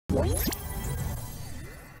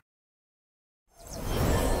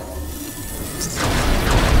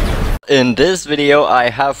In this video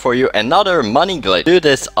I have for you another money glitch. To do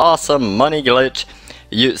this awesome money glitch,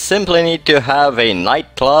 you simply need to have a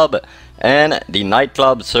nightclub and the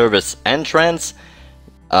nightclub service entrance,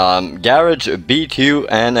 garage B2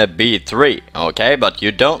 and a B3, okay? But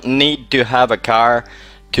you don't need to have a car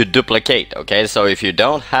to duplicate, okay? So if you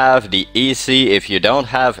don't have the EC, if you don't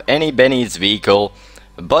have any Benny's vehicle,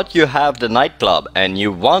 but you have the nightclub and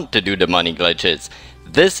you want to do the money glitches,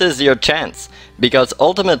 this is your chance, because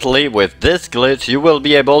ultimately with this glitch you will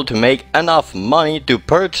be able to make enough money to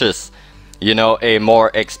purchase, you know, a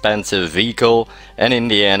more expensive vehicle, and in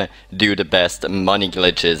the end do the best money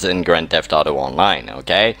glitches in Grand Theft Auto Online,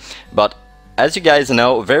 okay? But as you guys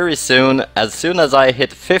know, very soon, as soon as I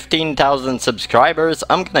hit 15,000 subscribers,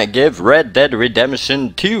 I'm gonna give Red Dead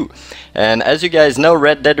Redemption 2. And as you guys know,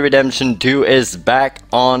 Red Dead Redemption 2 is back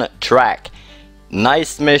on track.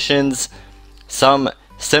 Nice missions, some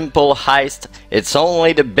simple heist. It's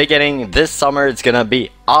only the beginning. This summer it's gonna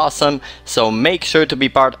be awesome, so make sure to be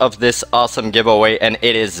part of this awesome giveaway, and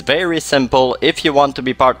it is very simple. If you want to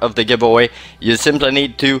be part of the giveaway, you simply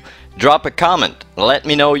need to drop a comment, let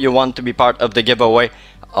me know you want to be part of the giveaway.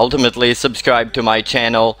 Ultimately, subscribe to my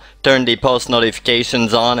channel, turn the post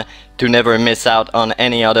notifications on to never miss out on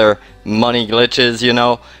any other money glitches, you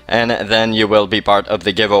know, and then you will be part of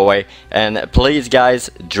the giveaway. And please guys,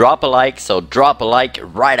 drop a like, so drop a like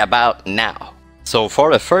right about now. So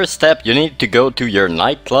for the first step, you need to go to your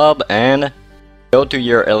nightclub and go to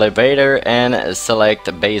your elevator and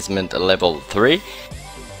select basement level 3.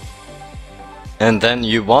 And then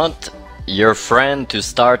you want your friend to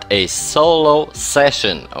start a solo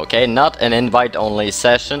session, okay? Not an invite only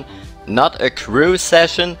session, not a crew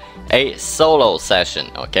session, a solo session,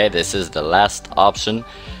 okay? This is the last option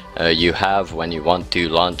you have when you want to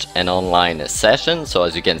launch an online session. So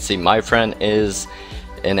as you can see, my friend is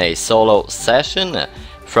in a solo session.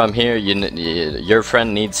 From here, your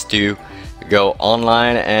friend needs to go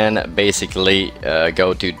online and basically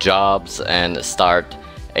go to jobs and start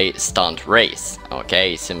a stunt race,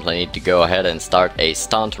 okay? You simply need to go ahead and start a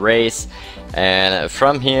stunt race, and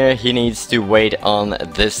from here he needs to wait on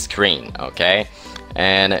this screen, okay?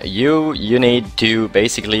 And you need to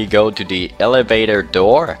basically go to the elevator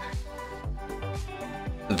door.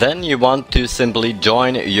 Then you want to simply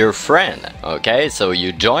join your friend, okay? So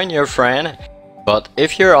you join your friend, but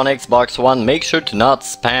if you're on Xbox One, make sure to not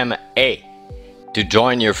spam A to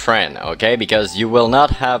join your friend, okay? Because you will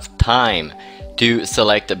not have time to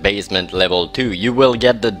select basement level 2. You will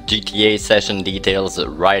get the GTA session details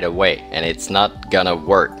right away, and it's not gonna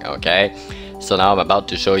work, okay? So now I'm about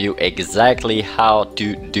to show you exactly how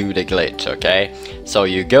to do the glitch, okay? So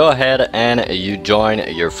you go ahead and you join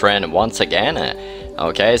your friend once again,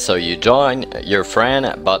 okay? So you join your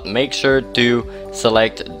friend, but make sure to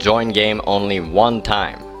select join game only one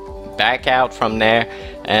time. Back out from there,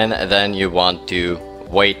 and then you want to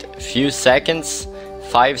wait a few seconds,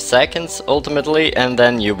 5 seconds ultimately, and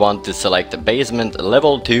then you want to select basement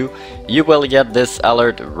level 2. You will get this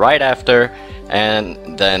alert right after,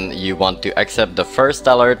 and then you want to accept the first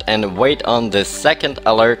alert and wait on the second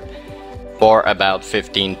alert for about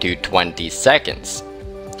 15 to 20 seconds.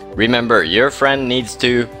 Remember, your friend needs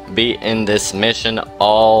to be in this mission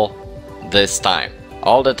all this time.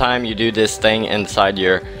 All the time you do this thing inside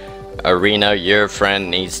your arena, your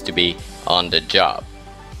friend needs to be on the job.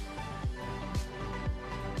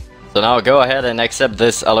 So now go ahead and accept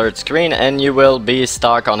this alert screen, and you will be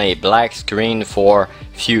stuck on a black screen for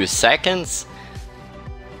few seconds.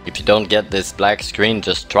 If you don't get this black screen,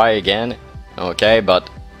 just try again, okay? But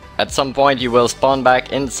at some point you will spawn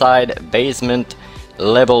back inside basement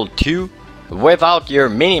level 2 without your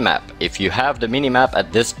minimap. If you have the minimap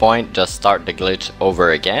at this point, just start the glitch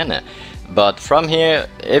over again. But from here,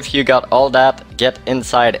 if you got all that, get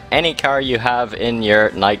inside any car you have in your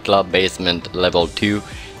nightclub basement level 2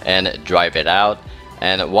 and drive it out.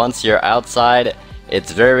 And once you're outside,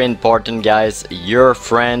 it's very important guys, your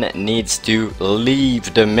friend needs to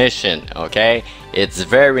leave the mission, okay? It's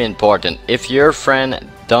very important. If your friend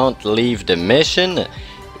don't leave the mission,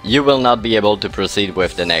 you will not be able to proceed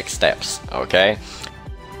with the next steps, okay?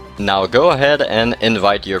 Now go ahead and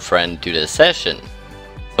invite your friend to the session.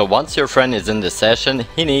 So once your friend is in the session,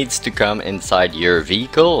 he needs to come inside your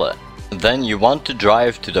vehicle. Then you want to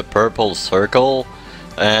drive to the purple circle,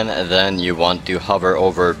 and then you want to hover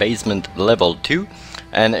over basement level 2,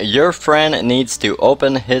 and your friend needs to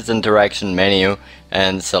open his interaction menu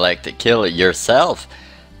and select kill yourself,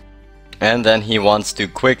 and then he wants to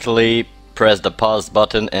quickly press the pause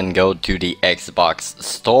button and go to the Xbox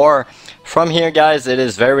store. From here guys, it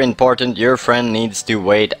is very important, your friend needs to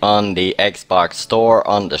wait on the Xbox store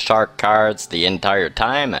on the shark cards the entire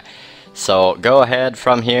time. So go ahead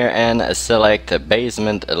from here and select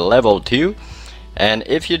basement level 2, and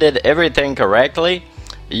if you did everything correctly,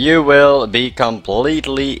 you will be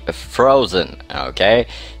completely frozen, okay?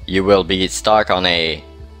 You will be stuck on a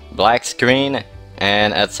black screen,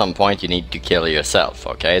 and at some point you need to kill yourself,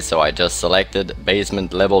 okay? So I just selected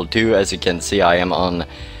basement level 2. As you can see, I am on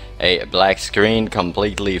a black screen,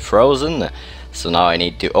 completely frozen. So now I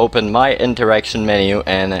need to open my interaction menu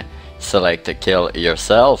and select kill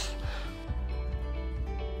yourself.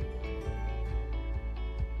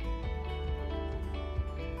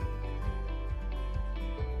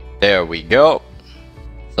 There we go.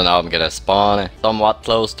 So now I'm gonna spawn somewhat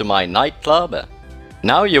close to my nightclub.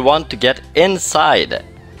 Now you want to get inside,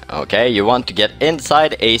 okay? You want to get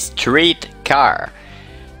inside a street car.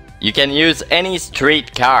 You can use any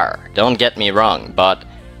street car, don't get me wrong, but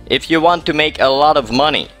if you want to make a lot of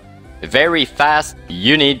money very fast,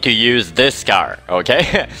 you need to use this car,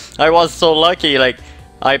 okay? I was so lucky, like,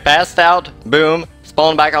 I passed out, boom,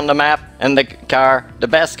 spawned back on the map, and the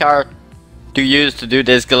best car to use to do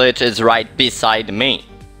this glitch is right beside me.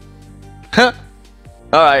 Huh.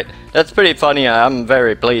 Alright, that's pretty funny, I'm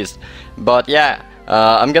very pleased. But yeah,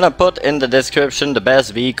 I'm gonna put in the description the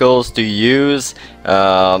best vehicles to use.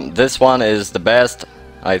 This one is the best,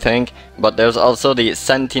 I think. But there's also the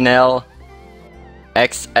Sentinel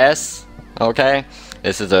XS, okay?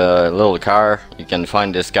 This is a little car. You can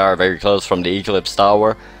find this car very close from the Eclipse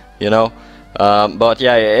Tower, you know. But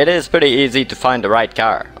yeah, it is pretty easy to find the right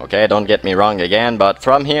car, okay? Don't get me wrong again, but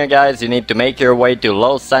from here guys, you need to make your way to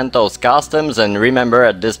Los Santos Customs, and remember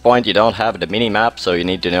at this point you don't have the mini-map, so you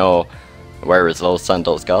need to know where is Los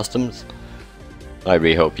Santos Customs. I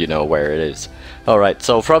really hope you know where it is. Alright,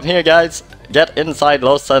 so from here guys, get inside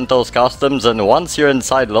Los Santos Customs, and once you're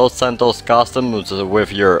inside Los Santos Customs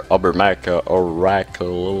with your Obermaca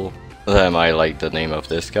Oracle, I like the name of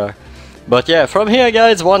this car. But yeah, from here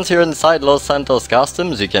guys, once you're inside Los Santos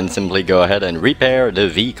Customs, you can simply go ahead and repair the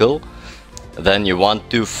vehicle. Then you want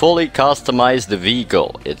to fully customize the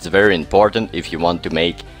vehicle. It's very important if you want to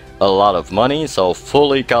make a lot of money, so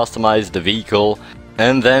fully customize the vehicle.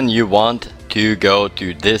 And then you want to go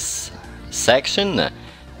to this section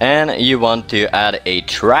and you want to add a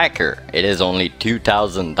tracker. It is only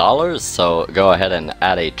 $2,000, so go ahead and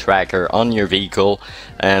add a tracker on your vehicle,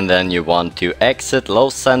 and then you want to exit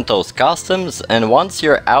Los Santos Customs. And once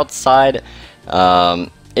you're outside,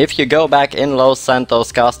 if you go back in Los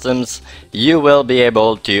Santos Customs, you will be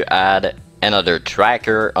able to add another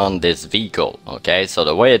tracker on this vehicle, okay? So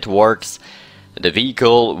the way it works, the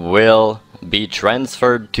vehicle will be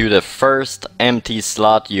transferred to the first empty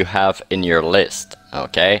slot you have in your list,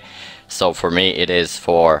 okay? So for me it is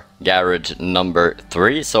for garage number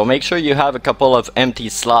 3, so make sure you have a couple of empty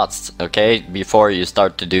slots, okay, before you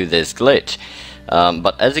start to do this glitch.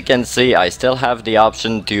 But as you can see, I still have the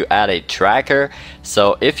option to add a tracker.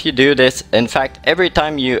 So if you do this, in fact every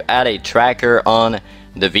time you add a tracker on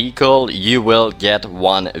the vehicle, you will get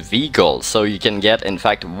one vehicle. So you can get in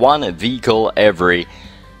fact one vehicle every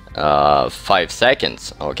 5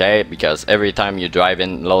 seconds, okay? Because every time you drive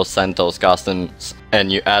in Los Santos Customs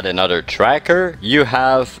and you add another tracker, you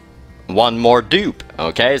have one more dupe,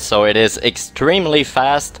 okay? So it is extremely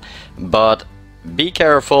fast, but be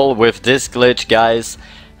careful with this glitch guys.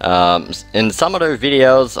 In some other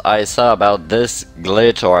videos I saw about this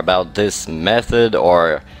glitch or about this method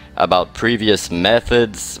or about previous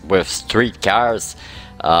methods with street cars.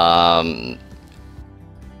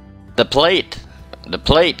 The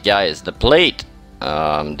plate guys, the plate,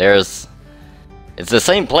 it's the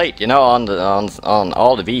same plate, you know, on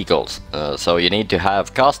all the vehicles. So you need to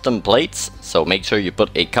have custom plates, so make sure you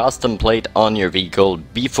put a custom plate on your vehicle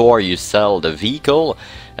before you sell the vehicle,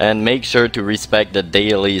 and make sure to respect the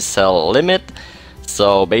daily sell limit.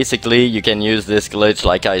 So basically you can use this glitch,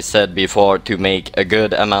 like I said before, to make a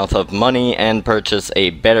good amount of money and purchase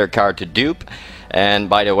a better car to dupe. And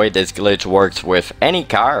by the way, this glitch works with any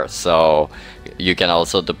car, so you can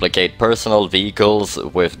also duplicate personal vehicles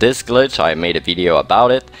with this glitch. I made a video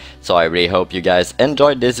about it, so I really hope you guys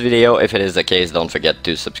enjoyed this video. If it is the case, don't forget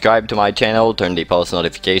to subscribe to my channel, turn the post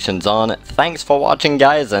notifications on. Thanks for watching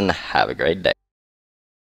guys, and have a great day.